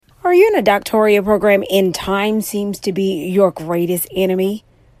Are you in a doctoral program and time seems to be your greatest enemy?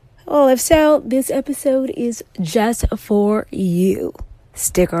 Well, if so, this episode is just for you.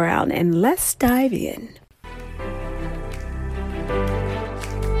 Stick around and let's dive in.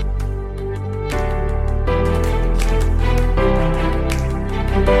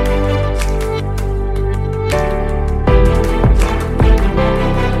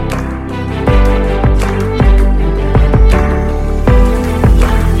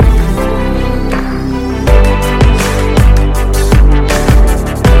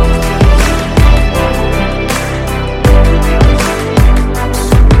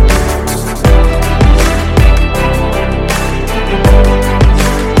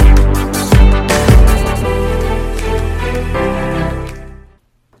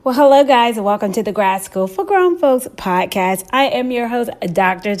 Well, hello, guys. Welcome to the Grad School for Grown Folks podcast. I am your host,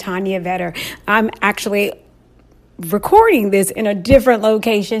 Dr. Tanya Vetter. I'm actually recording this in a different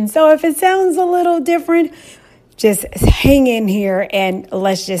location. So if it sounds a little different, just hang in here and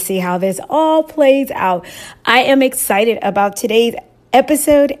let's just see how this all plays out. I am excited about today's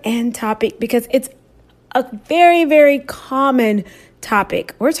episode and topic because it's a very, very common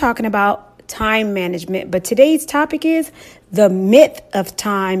topic. We're talking about time management, but today's topic is the myth of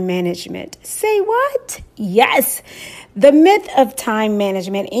time management. Say what? Yes, the myth of time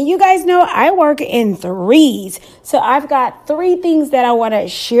management. And you guys know I work in threes. So I've got 3 things that I want to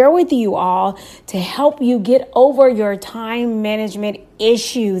share with you all to help you get over your time management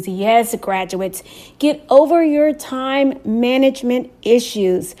issues. Yes, graduates, get over your time management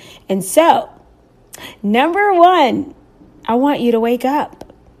issues. And so, number 1, I want you to wake up.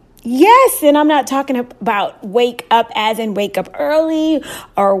 Yes, and I'm not talking about wake up as in wake up early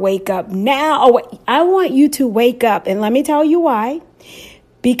or wake up now. I want you to wake up, and let me tell you why.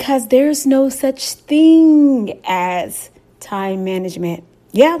 Because there's no such thing as time management.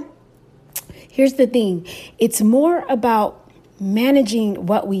 Yeah, here's the thing. It's more about managing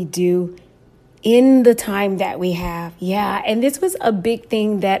what we do in the time that we have. Yeah, and this was a big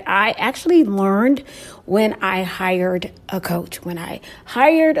thing that I actually learned when I hired a coach. When I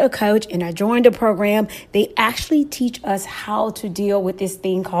hired a coach and I joined a program, they actually teach us how to deal with this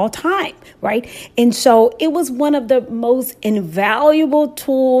thing called time, right? And so it was one of the most invaluable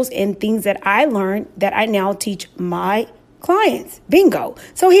tools and things that I learned that I now teach my clients. Bingo.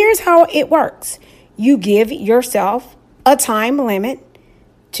 So here's how it works. You give yourself a time limit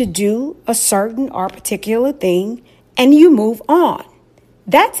to do a certain or particular thing, and you move on.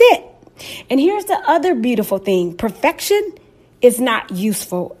 That's it. And here's the other beautiful thing. Perfection is not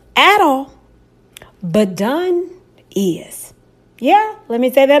useful at all, but done is. Yeah, let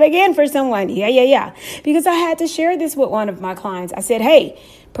me say that again for someone. Yeah. Because I had to share this with one of my clients. I said, hey,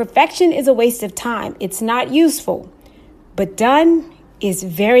 perfection is a waste of time. It's not useful, but done is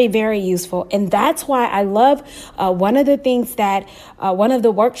very, very useful. And that's why I love one of the things that one of the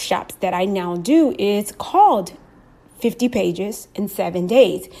workshops that I now do is called 50 pages in 7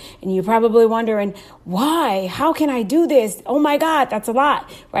 days. And you're probably wondering, why? How can I do this? Oh my God, that's a lot,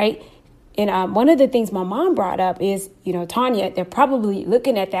 right? And one of the things my mom brought up is, Tanya, they're probably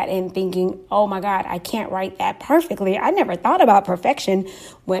looking at that and thinking, oh my God, I can't write that perfectly. I never thought about perfection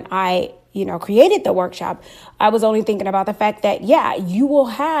when I created the workshop. I was only thinking about the fact that, you will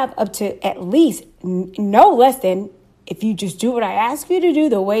have up to at least no less than, if you just do what I ask you to do,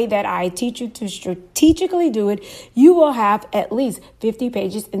 the way that I teach you to strategically do it, you will have at least 50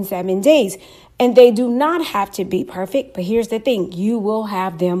 pages in 7 days. And they do not have to be perfect, but here's the thing, you will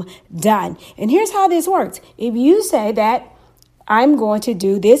have them done. And here's how this works. If you say that I'm going to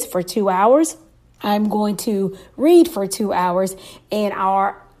do this for 2 hours, I'm going to read for 2 hours,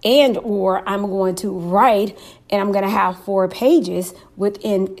 or I'm going to write and I'm going to have 4 pages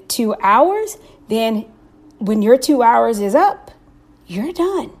within 2 hours, then when your 2 hours is up, you're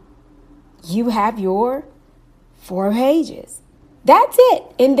done. You have your 4 pages. That's it.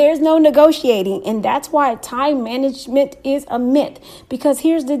 And there's no negotiating. And that's why time management is a myth. Because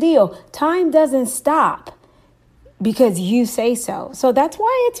here's the deal. Time doesn't stop because you say so. So that's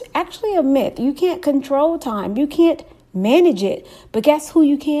why it's actually a myth. You can't control time. You can't manage it. But guess who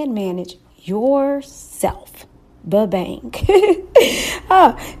you can manage? Yourself. Ba-bang.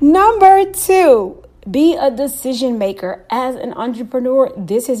 Number 2, be a decision maker. As an entrepreneur,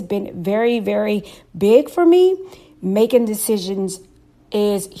 this has been very, very big for me. Making decisions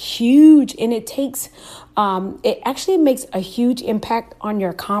is huge, and it actually makes a huge impact on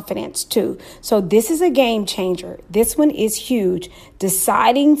your confidence too. So this is a game changer. This one is huge.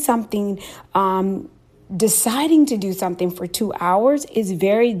 Deciding to do something for 2 hours is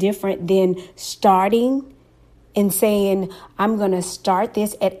very different than starting and saying, I'm going to start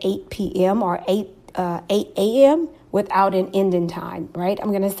this at 8 p.m. or 8 a.m. without an ending time, right? I'm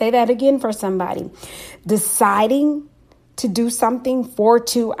going to say that again for somebody. Deciding to do something for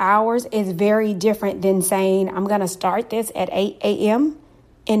 2 hours is very different than saying, I'm going to start this at 8 a.m.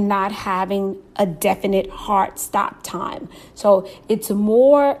 and not having a definite hard stop time. So it's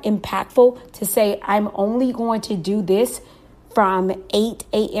more impactful to say, I'm only going to do this from 8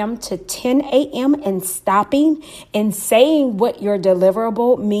 a.m. to 10 a.m. and stopping and saying what your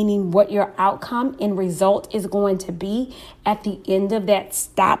deliverable, meaning what your outcome and result is going to be at the end of that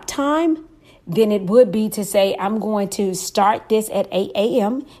stop time, than it would be to say, I'm going to start this at 8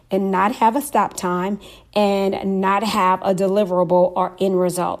 a.m. and not have a stop time and not have a deliverable or end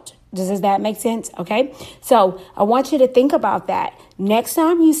result. Does that make sense? Okay. So I want you to think about that. Next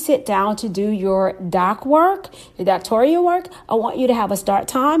time you sit down to do your doctoral work, I want you to have a start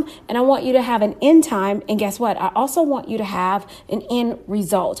time and I want you to have an end time. And guess what? I also want you to have an end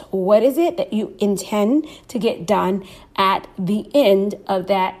result. What is it that you intend to get done at the end of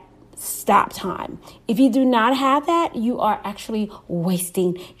that stop time? If you do not have that, you are actually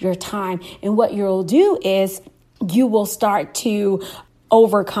wasting your time. And what you'll do is you will start to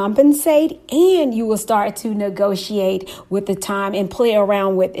overcompensate and you will start to negotiate with the time and play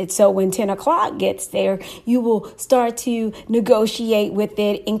around with it. So when 10 o'clock gets there, you will start to negotiate with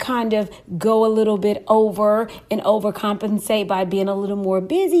it and kind of go a little bit over and overcompensate by being a little more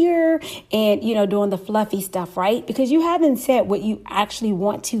busier and, doing the fluffy stuff, right? Because you haven't said what you actually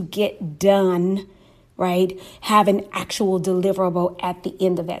want to get done, right? Have an actual deliverable at the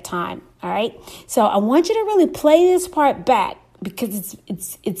end of that time. All right. So I want you to really play this part back, because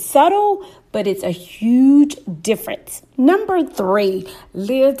it's subtle, but it's a huge difference. Number 3,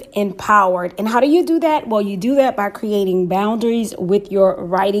 lived empowered. And how do you do that? Well, you do that by creating boundaries with your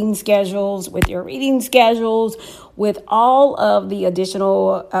writing schedules, with your reading schedules, with all of the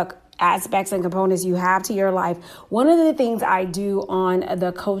additional aspects and components you have to your life. One of the things I do on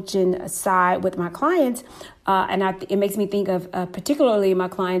the coaching side with my clients, it makes me think of particularly my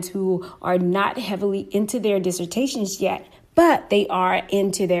clients who are not heavily into their dissertations yet, but they are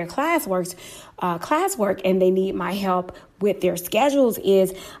into their classwork and they need my help with their schedules,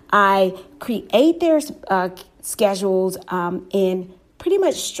 is I create their schedules and pretty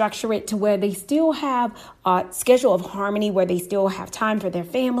much structure it to where they still have a schedule of harmony, where they still have time for their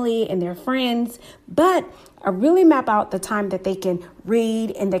family and their friends, but I really map out the time that they can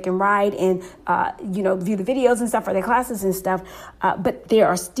read and they can write and, view the videos and stuff for their classes and stuff. But there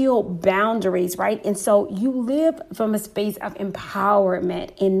are still boundaries, right? And so you live from a space of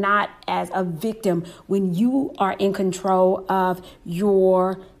empowerment and not as a victim when you are in control of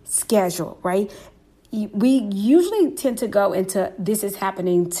your schedule, right? We usually tend to go into this is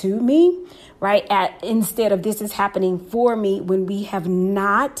happening to me, right? Instead of this is happening for me, when we have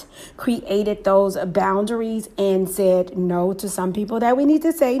not created those boundaries and said no to some people that we need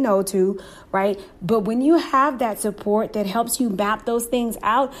to say no to, right? But when you have that support that helps you map those things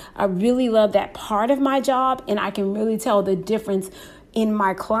out, I really love that part of my job. And I can really tell the difference in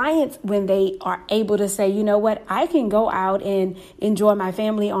my clients when they are able to say, you know what, I can go out and enjoy my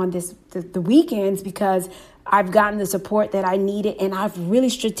family on the weekends because I've gotten the support that I needed and I've really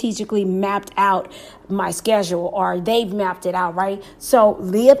strategically mapped out my schedule, or they've mapped it out, right? So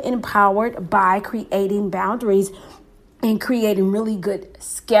live empowered by creating boundaries and creating really good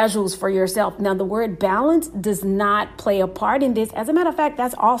schedules for yourself. Now, the word balance does not play a part in this. As a matter of fact,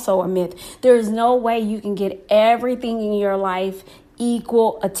 that's also a myth. There is no way you can get everything in your life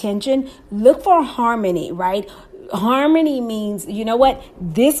equal attention. Look for harmony, right? Harmony means, you know what,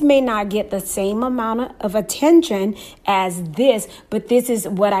 this may not get the same amount of attention as this, but this is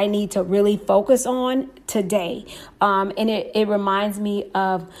what I need to really focus on today. And it reminds me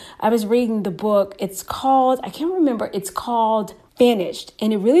of, I was reading the book. It's called Finished.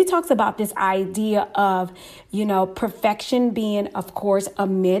 And it really talks about this idea of, perfection being, of course, a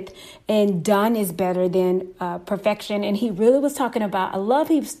myth, and done is better than perfection. And he really was talking about, I love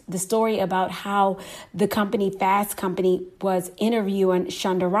the story about how the company, Fast Company, was interviewing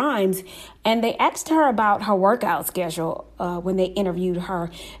Shonda Rhimes, and they asked her about her workout schedule when they interviewed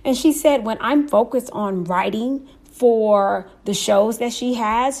her. And she said, when I'm focused on writing for the shows that she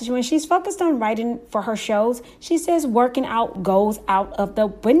has, when she's focused on writing for her shows, she says working out goes out of the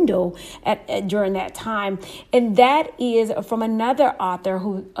window during that time. And that is from another author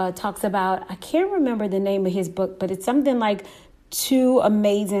who talks about, I can't remember the name of his book, but it's something like 2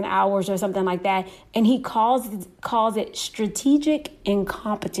 Amazing Hours or something like that. And he calls it strategic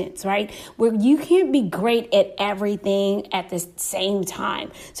incompetence, right? Where you can't be great at everything at the same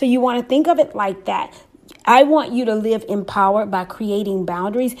time. So you want to think of it like that. I want you to live empowered by creating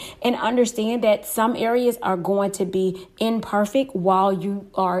boundaries and understand that some areas are going to be imperfect while you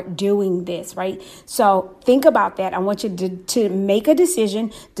are doing this, right? So think about that. I want you to make a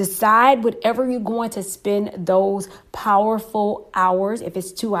decision, decide whatever you're going to spend those powerful hours. If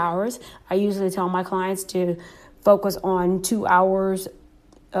it's 2 hours, I usually tell my clients to focus on 2 hours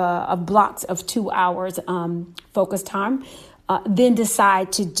of blocks of 2 hours focus time, then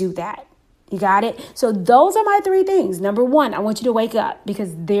decide to do that. You got it? So those are my 3 things. Number 1, I want you to wake up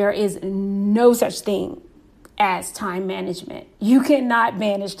because there is no such thing as time management. You cannot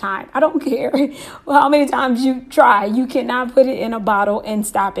manage time. I don't care how many times you try. You cannot put it in a bottle and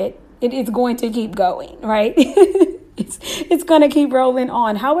stop it. It is going to keep going, right? It's going to keep rolling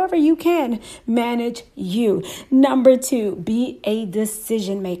on. However, you can manage you. Number 2, be a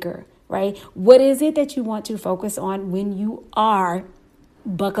decision maker, right? What is it that you want to focus on when you are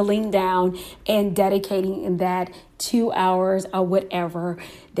buckling down and dedicating that 2 hours or whatever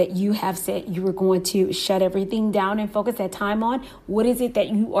that you have said you were going to shut everything down and focus that time on? What is it that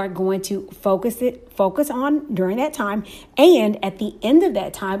you are going to focus on during that time? And at the end of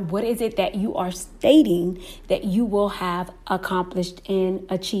that time, what is it that you are stating that you will have accomplished and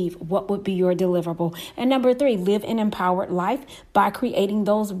achieved? What would be your deliverable? And number 3, live an empowered life by creating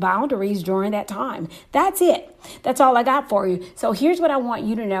those boundaries during that time. That's it. That's all I got for you. So here's what I want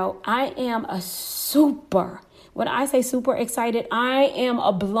you to know. I am when I say super excited, I am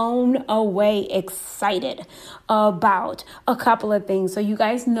blown away excited about a couple of things. So you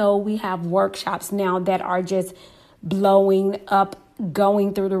guys know we have workshops now that are just blowing up,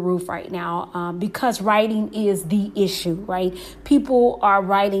 going through the roof right now because writing is the issue, right? People are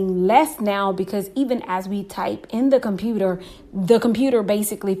writing less now because even as we type in the computer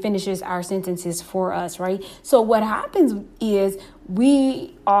basically finishes our sentences for us, right? So what happens is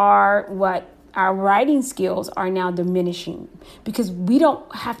our writing skills are now diminishing because we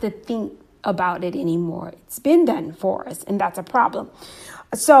don't have to think about it anymore. It's been done for us, and that's a problem.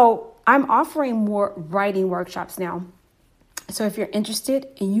 So I'm offering more writing workshops now. So if you're interested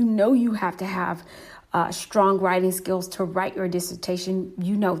and you know you have to have strong writing skills to write your dissertation,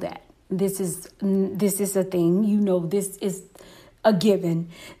 you know that this is a thing, you know, this is a given,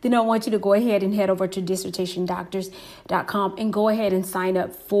 then I want you to go ahead and head over to dissertationdoctors.com and go ahead and sign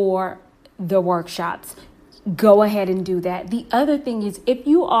up for the workshops. Go ahead and do that. The other thing is, if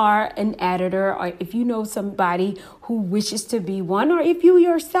you are an editor or if you know somebody who wishes to be one, or if you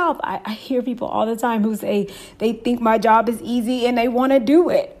yourself, I hear people all the time who say they think my job is easy and they want to do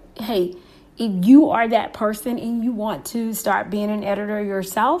it. Hey, if you are that person and you want to start being an editor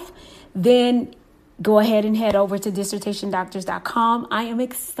yourself, then go ahead and head over to dissertationdoctors.com. I am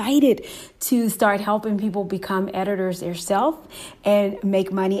excited to start helping people become editors themselves and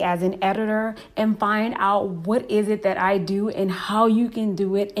make money as an editor and find out what is it that I do and how you can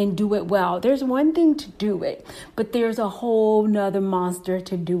do it and do it well. There's one thing to do it, but there's a whole nother monster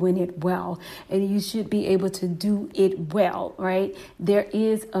to doing it well. And you should be able to do it well, right? There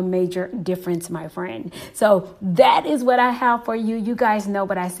is a major difference, my friend. So that is what I have for you. You guys know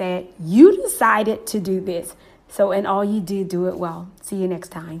what I said. You decided to do this. So, and all you do it well. See you next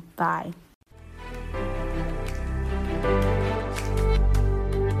time. Bye.